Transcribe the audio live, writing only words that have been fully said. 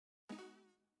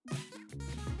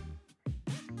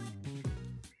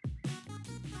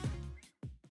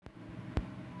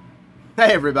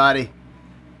Hey everybody,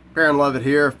 Perrin Lovett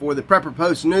here for the Prepper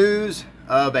Post News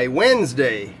of a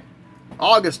Wednesday,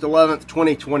 August 11th,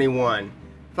 2021.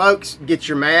 Folks, get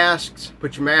your masks,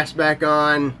 put your mask back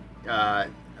on.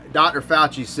 Dr.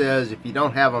 Fauci says if you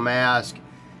don't have a mask,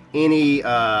 any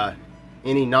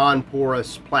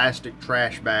non-porous plastic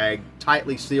trash bag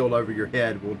tightly sealed over your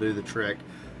head will do the trick.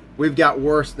 We've got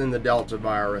worse than the Delta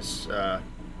virus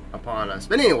upon us.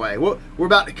 But anyway, we're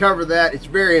about to cover that. It's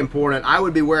very important. I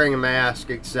would be wearing a mask,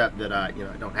 except that I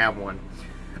don't have one.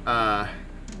 I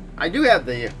do have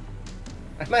I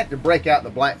might have to break out the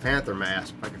Black Panther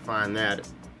mask if I can find that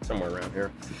somewhere around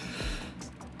here.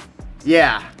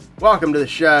 Yeah, welcome to the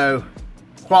show.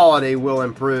 Quality will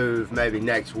improve maybe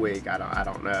next week. I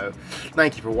don't know.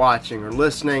 Thank you for watching or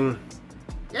listening.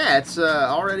 Yeah, it's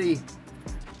already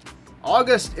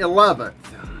August 11th.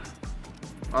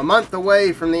 A month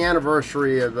away from the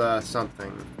anniversary of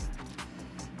something.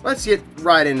 Let's get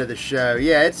right into the show.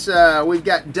 Yeah, it's we've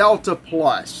got Delta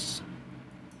Plus.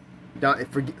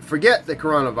 Forget the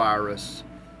coronavirus.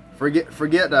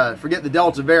 Forget the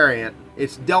Delta variant.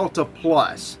 It's Delta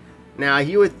Plus. Now,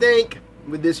 you would think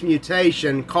with this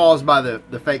mutation caused by the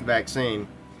fake vaccine,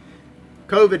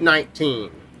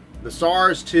 COVID-19, the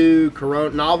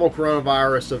SARS-2 novel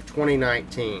coronavirus of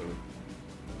 2019,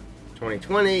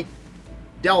 2020.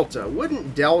 Delta.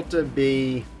 Wouldn't Delta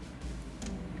be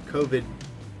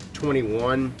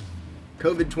COVID-21?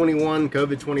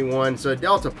 COVID-21. So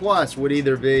Delta Plus would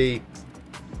either be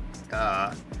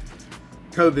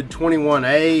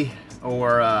COVID-21A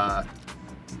or,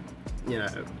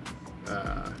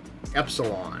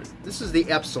 Epsilon. This is the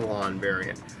Epsilon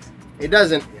variant. It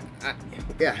doesn't...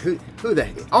 who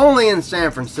the... Only in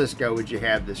San Francisco would you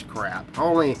have this crap.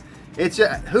 Only... It's...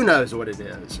 who knows what it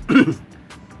is.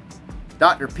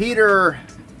 Dr. Peter,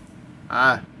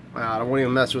 I don't want to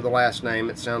even mess with the last name.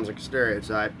 It sounds like a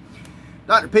stereotype.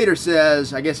 Dr. Peter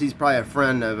says, I guess he's probably a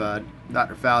friend of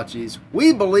Dr. Fauci's,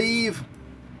 we believe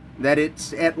that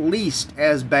it's at least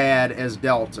as bad as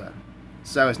Delta.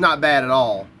 So it's not bad at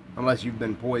all, unless you've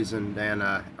been poisoned and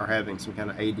are having some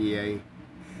kind of ADE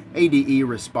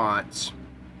response.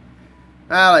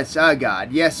 Oh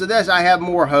God. Yeah, so I have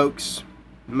more hoax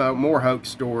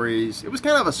stories. It was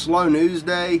kind of a slow news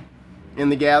day in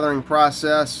the gathering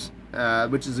process,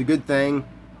 which is a good thing.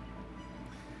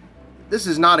 This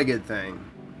is not a good thing.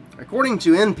 According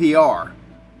to NPR,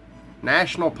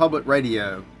 National Public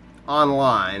Radio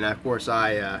Online, of course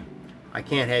I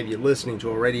can't have you listening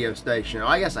to a radio station.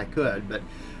 I guess I could, but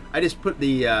I just put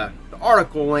the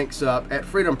article links up at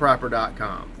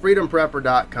freedomprepper.com.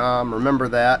 Freedomprepper.com, remember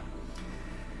that.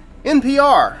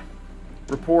 NPR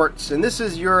reports, and this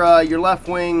is your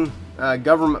left-wing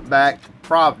government-backed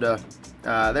Pravda.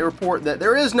 They report that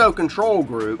there is no control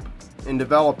group in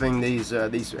developing these,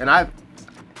 and I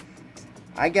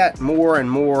got more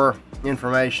and more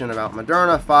information about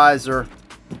Moderna, Pfizer.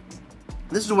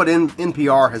 This is what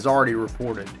NPR has already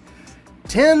reported.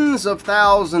 Tens of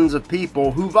thousands of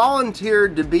people who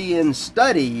volunteered to be in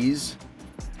studies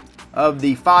of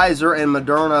the Pfizer and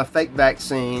Moderna fake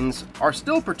vaccines are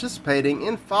still participating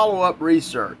in follow-up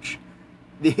research.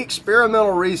 The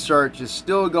experimental research is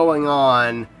still going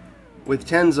on with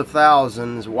tens of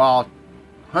thousands, while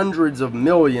hundreds of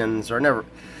millions are never.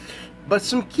 But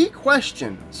some key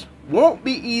questions won't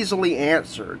be easily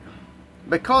answered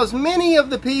because many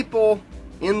of the people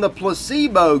in the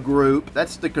placebo group,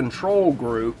 that's the control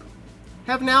group,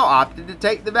 have now opted to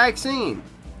take the vaccine.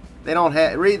 They don't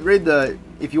have read the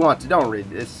if you want to. Don't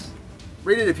read this.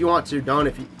 Read it if you want to. Don't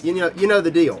if you know the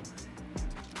deal.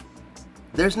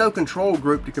 There's no control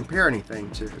group to compare anything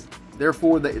to.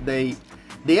 Therefore,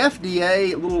 the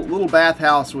FDA, little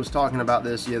Bathhouse was talking about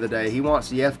this the other day. He wants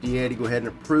the FDA to go ahead and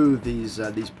approve these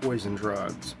poison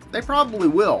drugs. They probably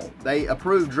will. They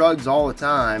approve drugs all the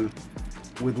time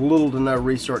with little to no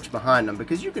research behind them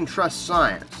because you can trust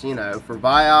science. For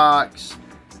Vioxx,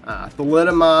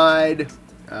 thalidomide,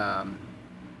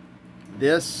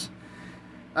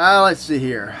 let's see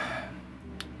here.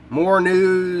 More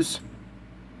news.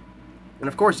 And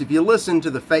of course, if you listen to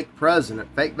the fake president,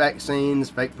 fake vaccines,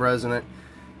 fake president,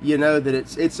 you know that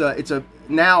it's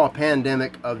now a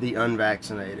pandemic of the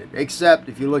unvaccinated. Except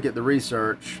if you look at the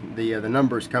research, the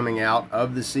numbers coming out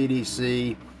of the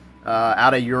CDC,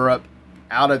 out of Europe,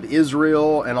 out of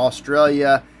Israel and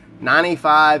Australia,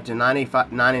 95 to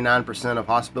 99% of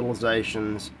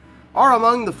hospitalizations are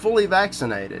among the fully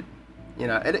vaccinated.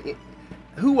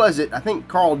 Who was it? I think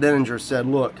Carl Denninger said,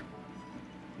 "Look,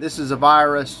 this is a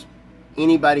virus.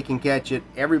 Anybody can catch it.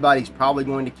 Everybody's probably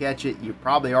going to catch it. You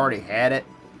probably already had it.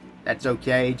 That's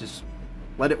okay. Just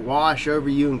let it wash over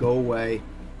you and go away."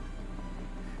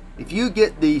 if you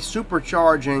get the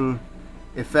supercharging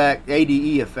effect,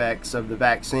 ADE effects of the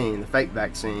vaccine, the fake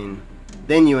vaccine,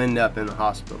 then you end up in the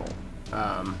hospital.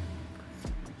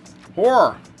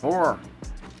 Horror.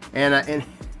 And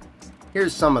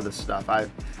here's some of the stuff.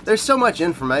 There's so much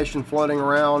information floating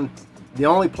around. The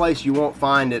only place you won't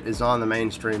find it is on the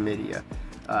mainstream media.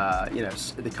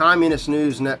 The Communist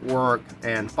News Network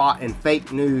and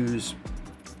fake news,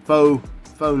 faux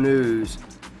news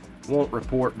won't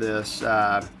report this.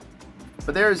 But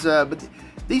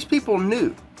these people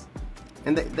knew,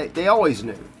 and they always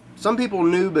knew. Some people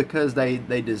knew because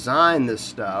they designed this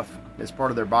stuff as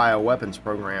part of their bioweapons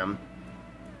program.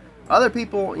 Other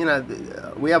people,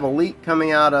 we have a leak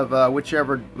coming out of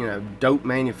whichever dope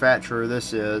manufacturer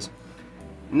this is.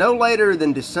 No later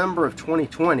than December of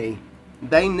 2020,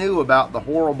 they knew about the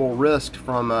horrible risk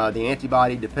from the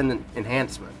antibody-dependent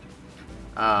enhancement,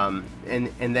 and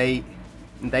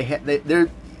they're.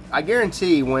 I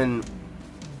guarantee when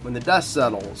the dust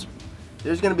settles,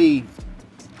 there's going to be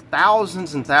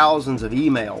thousands and thousands of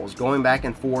emails going back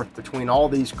and forth between all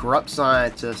these corrupt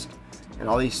scientists and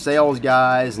all these sales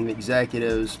guys and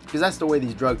executives, because that's the way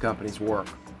these drug companies work.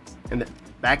 And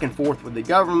back and forth with the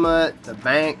government, the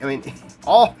bank. I mean,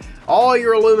 all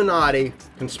your Illuminati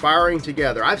conspiring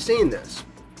together. I've seen this.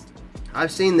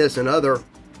 I've seen this in other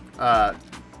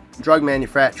drug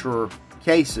manufacturer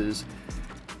cases.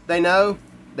 They know.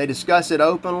 They discuss it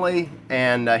openly,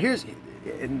 and here's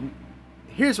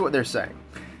what they're saying.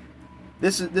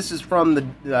 This is from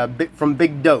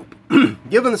Big Dope.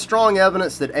 Given the strong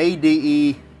evidence that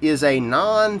ADE is a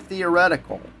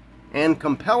non-theoretical and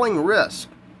compelling risk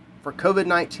for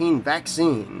COVID-19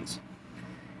 vaccines,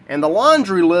 and the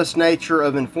laundry list nature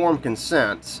of informed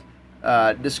consents,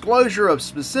 disclosure of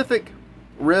specific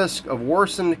risk of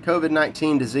worsened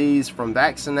COVID-19 disease from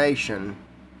vaccination,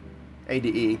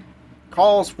 ADE,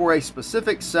 calls for a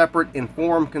specific separate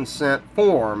informed consent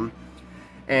form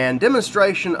and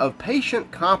demonstration of patient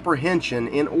comprehension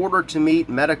in order to meet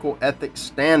medical ethics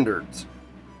standards.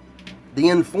 The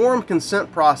informed consent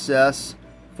process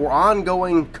for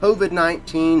ongoing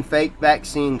COVID-19 fake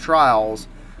vaccine trials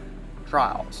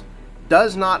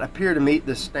does not appear to meet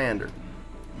this standard.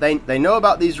 They know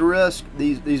about these risks.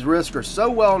 These risks are so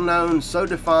well known, so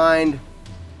defined,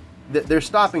 that they're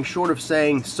stopping short of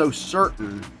saying so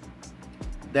certain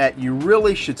that you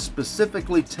really should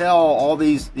specifically tell all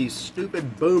these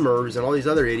stupid boomers and all these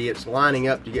other idiots lining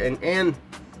up to get, and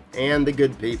the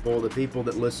good people, the people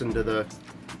that listen to the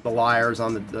liars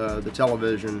on the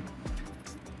television.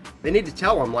 They need to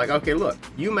tell them, like, okay, look,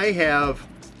 you may have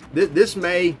this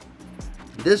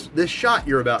shot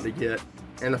you're about to get,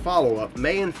 and the follow-up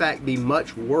may in fact be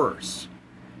much worse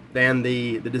than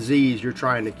the disease you're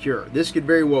trying to cure. This could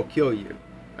very well kill you.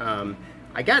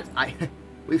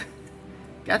 We've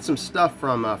got some stuff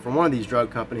from one of these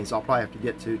drug companies I'll probably have to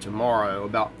get to tomorrow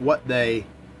about what they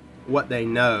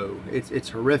know. It's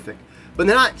horrific, but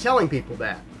they're not telling people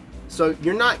that. So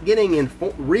you're not getting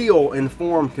real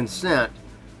informed consent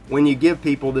when you give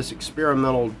people this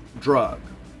experimental drug.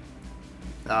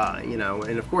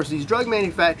 And of course these drug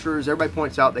manufacturers, everybody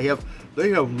points out they have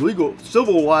legal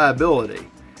civil liability.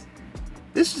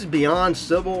 This is beyond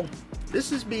civil.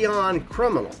 This is beyond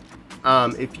criminal.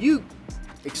 If you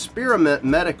experiment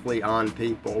medically on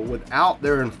people without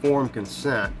their informed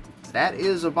consent, that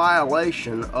is a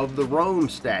violation of the Rome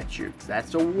Statute.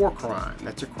 That's a war crime.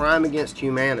 That's a crime against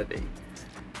humanity.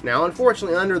 Now,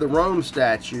 unfortunately, under the Rome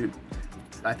Statute,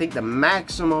 I think the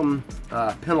maximum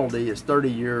penalty is 30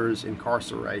 years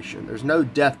incarceration. There's no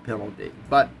death penalty.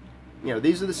 But,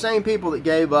 these are the same people that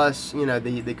gave us,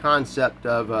 the concept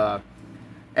of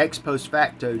ex post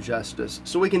facto justice.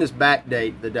 So we can just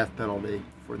backdate the death penalty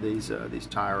for these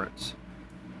tyrants.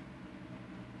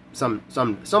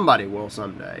 Somebody will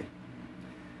someday.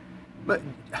 But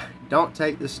don't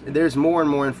take this. There's more and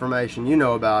more information. You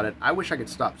know about it. I wish I could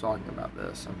stop talking about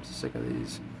this. I'm sick of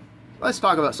these. Let's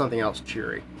talk about something else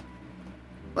cheery.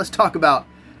 Let's talk about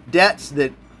debts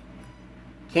that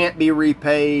can't be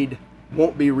repaid,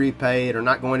 won't be repaid, are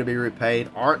not going to be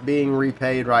repaid, aren't being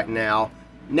repaid right now,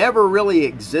 never really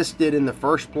existed in the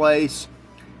first place,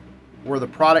 were the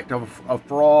product of a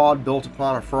fraud, built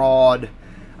upon a fraud.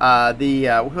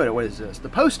 What is this? The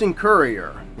Post and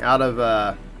Courier out of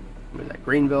what is that,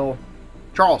 Greenville?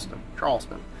 Charleston,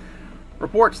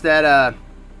 reports that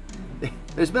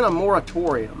there's been a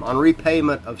moratorium on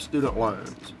repayment of student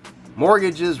loans.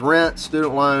 Mortgages, rent,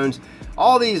 student loans,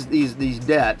 all these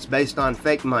debts based on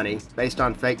fake money, based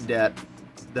on fake debt.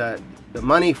 The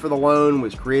money for the loan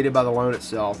was created by the loan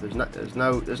itself. There's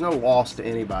no loss to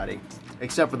anybody,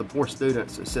 except for the poor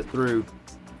students that sit through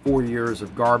 4 years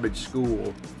of garbage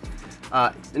school.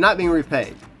 They're not being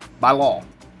repaid by law.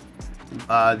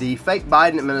 The fake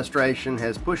Biden administration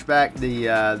has pushed back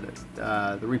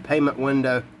the repayment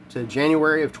window to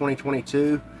January of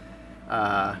 2022.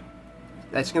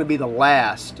 That's going to be the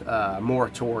last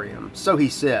moratorium, so he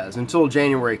says, until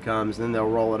January comes, then they'll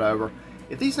roll it over.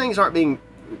 If these things aren't being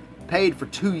paid for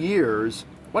 2 years,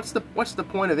 what's the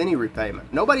point of any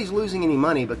repayment? Nobody's losing any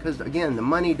money because, again, the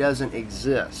money doesn't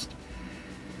exist.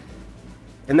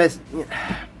 And that's,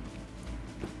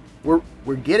 we're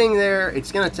getting there.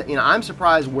 It's going to, I'm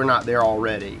surprised we're not there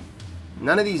already.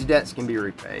 None of these debts can be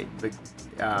repaid,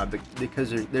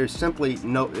 because there's simply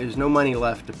there's no money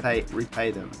left to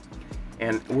repay them,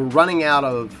 and we're running out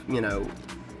of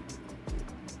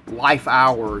life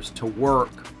hours to work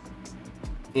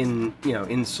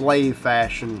in slave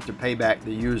fashion to pay back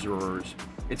the usurers.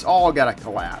 It's all got to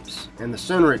collapse, and the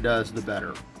sooner it does, the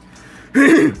better.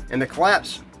 And the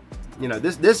collapse,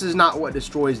 this is not what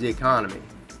destroys the economy.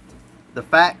 The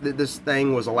fact that this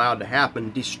thing was allowed to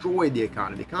happen destroyed the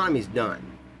economy. The economy's done.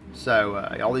 So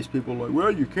all these people are like,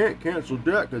 well, you can't cancel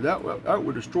debt because that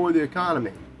would destroy the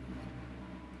economy.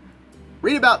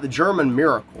 Read about the German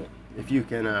miracle if you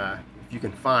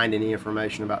can find any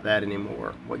information about that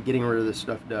anymore. What getting rid of this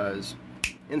stuff does.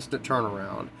 Instant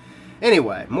turnaround.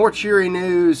 Anyway, more cheery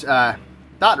news.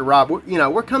 Dr. Rob,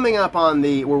 we're coming up on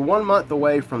we're 1 month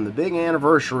away from the big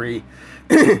anniversary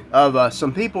of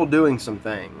some people doing some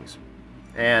things.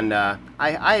 And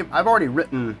I've already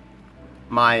written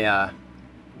my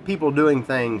people doing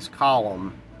things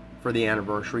column for the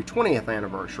anniversary, 20th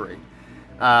anniversary.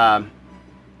 And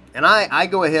I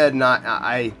go ahead and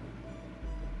I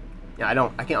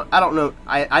don't know.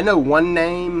 I know one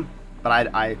name, but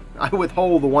I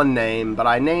withhold the one name, but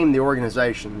I name the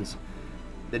organizations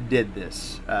that did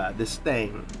this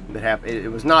thing that happened. It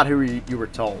was not who you were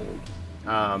told.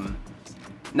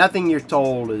 Nothing you're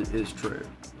told is true.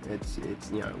 It's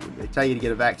they tell you to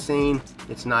get a vaccine.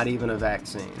 It's not even a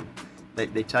vaccine.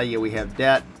 They tell you we have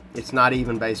debt. It's not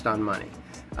even based on money.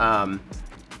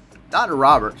 Dr.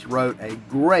 Roberts wrote a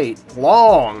great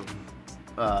long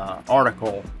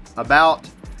article about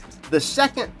the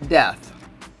second death.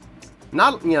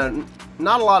 Not a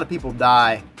lot of people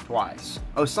die twice.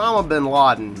 Osama bin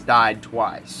Laden died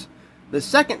twice. The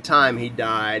second time he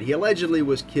died, he allegedly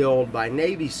was killed by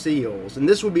Navy SEALs, and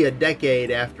this would be a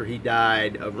decade after he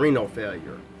died of renal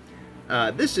failure.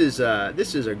 This is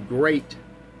a great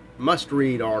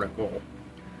must-read article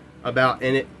about,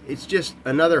 and it's just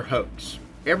another hoax.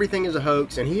 Everything is a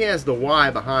hoax, and he has the why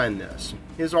behind this.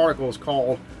 His article is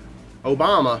called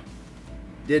 "Obama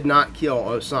Did Not Kill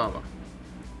Osama."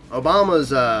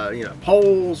 Obama's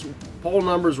poll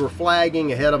numbers were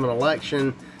flagging ahead of an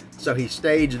election. So he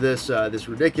staged this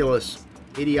ridiculous,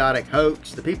 idiotic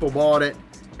hoax. The people bought it.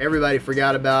 Everybody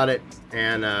forgot about it.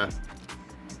 And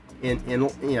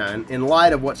in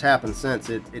light of what's happened since,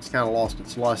 it's kind of lost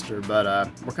its luster. But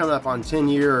we're coming up on 10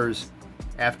 years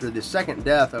after the second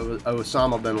death of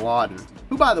Osama bin Laden,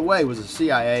 who, by the way, was a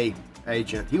CIA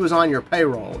agent. He was on your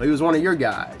payroll. He was one of your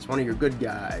guys, one of your good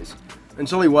guys,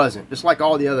 until he wasn't. Just like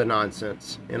all the other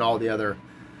nonsense and all the other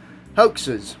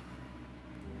hoaxes.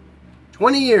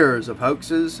 20 years of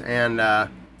hoaxes, and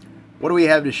what do we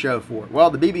have to show for it? Well,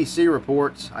 the BBC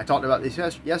reports, I talked about this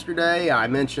yesterday. I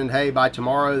mentioned, hey, by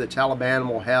tomorrow the Taliban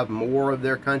will have more of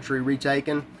their country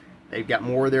retaken. They've got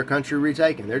more of their country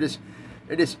retaken. They're just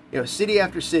city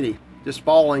after city, just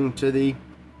falling to the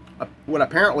what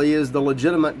apparently is the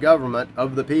legitimate government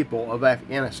of the people of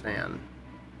Afghanistan.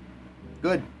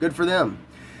 Good for them.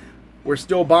 We're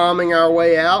still bombing our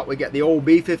way out. We got the old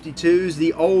B-52s,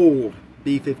 the old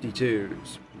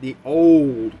B-52s. The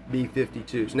old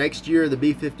B-52s. Next year, the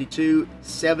B-52,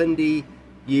 70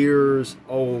 years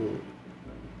old.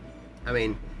 I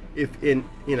mean, if in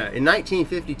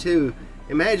 1952,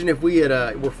 imagine if we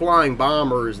had were flying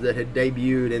bombers that had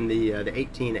debuted in the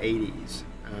 1880s.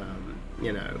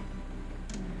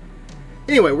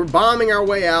 Anyway, we're bombing our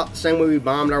way out the same way we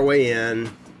bombed our way in,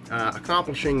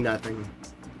 accomplishing nothing.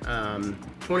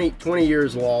 20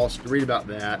 years lost. Read about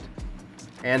that.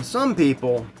 And some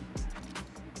people,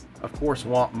 of course,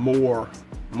 want more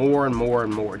and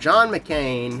more. John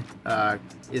McCain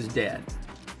is dead.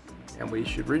 And we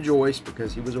should rejoice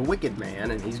because he was a wicked man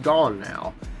and he's gone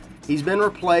now. He's been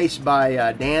replaced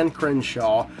by Dan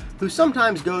Crenshaw, who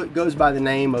sometimes goes by the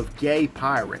name of Gay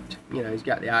Pirate. He's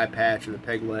got the eye patch or the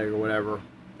peg leg or whatever.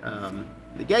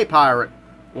 The Gay Pirate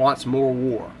wants more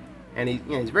war. And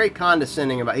he's very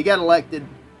condescending about it. He got elected,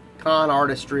 con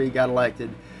artistry, got elected.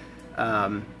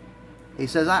 He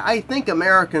says, I think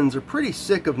Americans are pretty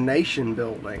sick of nation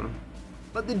building,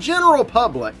 but the general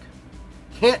public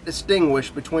can't distinguish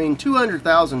between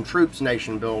 200,000 troops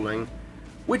nation building,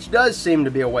 which does seem to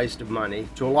be a waste of money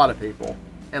to a lot of people,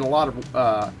 and a lot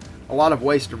of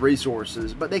waste of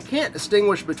resources, but they can't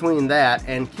distinguish between that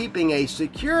and keeping a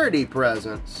security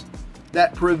presence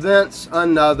that prevents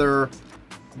another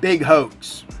big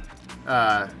hoax,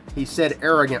 he said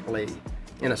arrogantly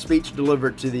in a speech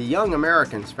delivered to the Young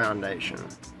Americans Foundation.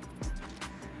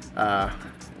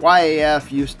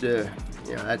 YAF used to,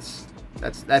 that's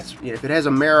if it has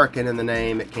American in the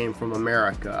name, it came from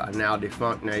America, a now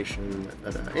defunct nation.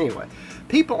 Anyway,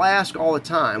 people ask all the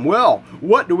time, well,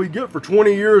 what do we get for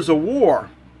 20 years of war?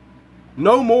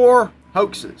 No more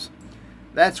hoaxes.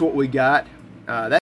 That's what we got.